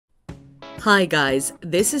Hi guys,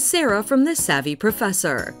 this is Sarah from The Savvy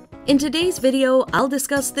Professor. In today's video, I'll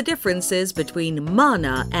discuss the differences between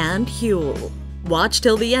Mana and Huel. Watch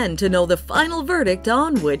till the end to know the final verdict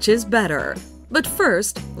on which is better. But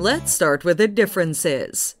first, let's start with the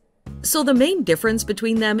differences. So the main difference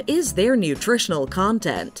between them is their nutritional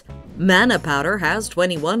content. Manna powder has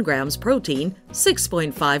 21 grams protein,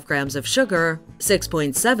 6.5 grams of sugar,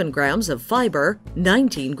 6.7 grams of fiber,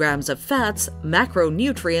 19 grams of fats,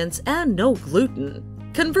 macronutrients, and no gluten.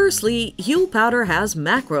 Conversely, Huel powder has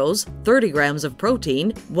macros, 30 grams of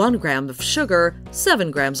protein, 1 gram of sugar, 7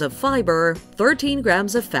 grams of fiber, 13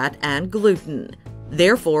 grams of fat, and gluten.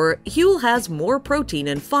 Therefore, Huel has more protein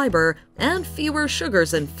and fiber and fewer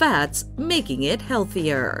sugars and fats, making it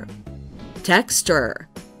healthier. Texture.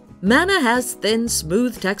 Manna has thin,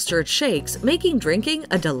 smooth textured shakes, making drinking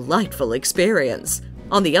a delightful experience.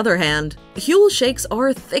 On the other hand, Huel shakes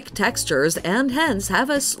are thick textures and hence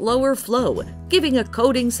have a slower flow, giving a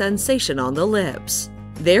coating sensation on the lips.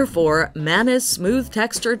 Therefore, Manna's smooth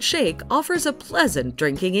textured shake offers a pleasant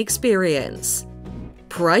drinking experience.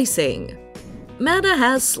 Pricing. Manna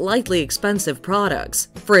has slightly expensive products.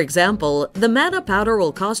 For example, the Manna powder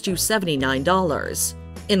will cost you $79.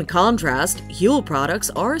 In contrast, Huel products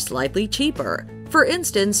are slightly cheaper. For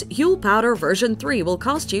instance, Huel powder version 3 will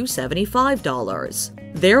cost you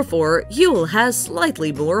 $75. Therefore, Huel has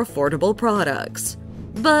slightly more affordable products.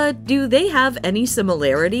 But do they have any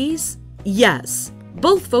similarities? Yes.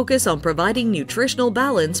 Both focus on providing nutritional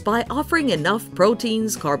balance by offering enough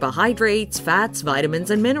proteins, carbohydrates, fats, vitamins,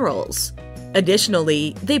 and minerals.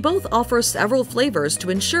 Additionally, they both offer several flavors to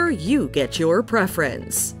ensure you get your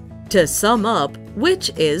preference. To sum up,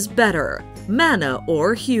 which is better, Manna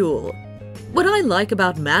or Huel? What I like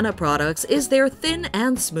about Manna products is their thin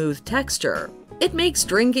and smooth texture. It makes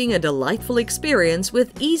drinking a delightful experience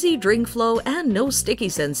with easy drink flow and no sticky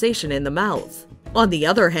sensation in the mouth. On the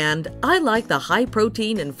other hand, I like the high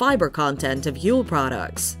protein and fiber content of Huel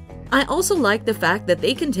products. I also like the fact that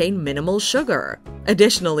they contain minimal sugar.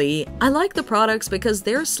 Additionally, I like the products because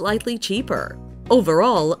they're slightly cheaper.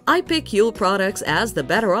 Overall, I pick Huel products as the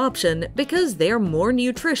better option because they're more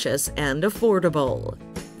nutritious and affordable.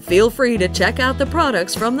 Feel free to check out the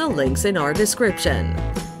products from the links in our description.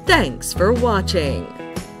 Thanks for watching.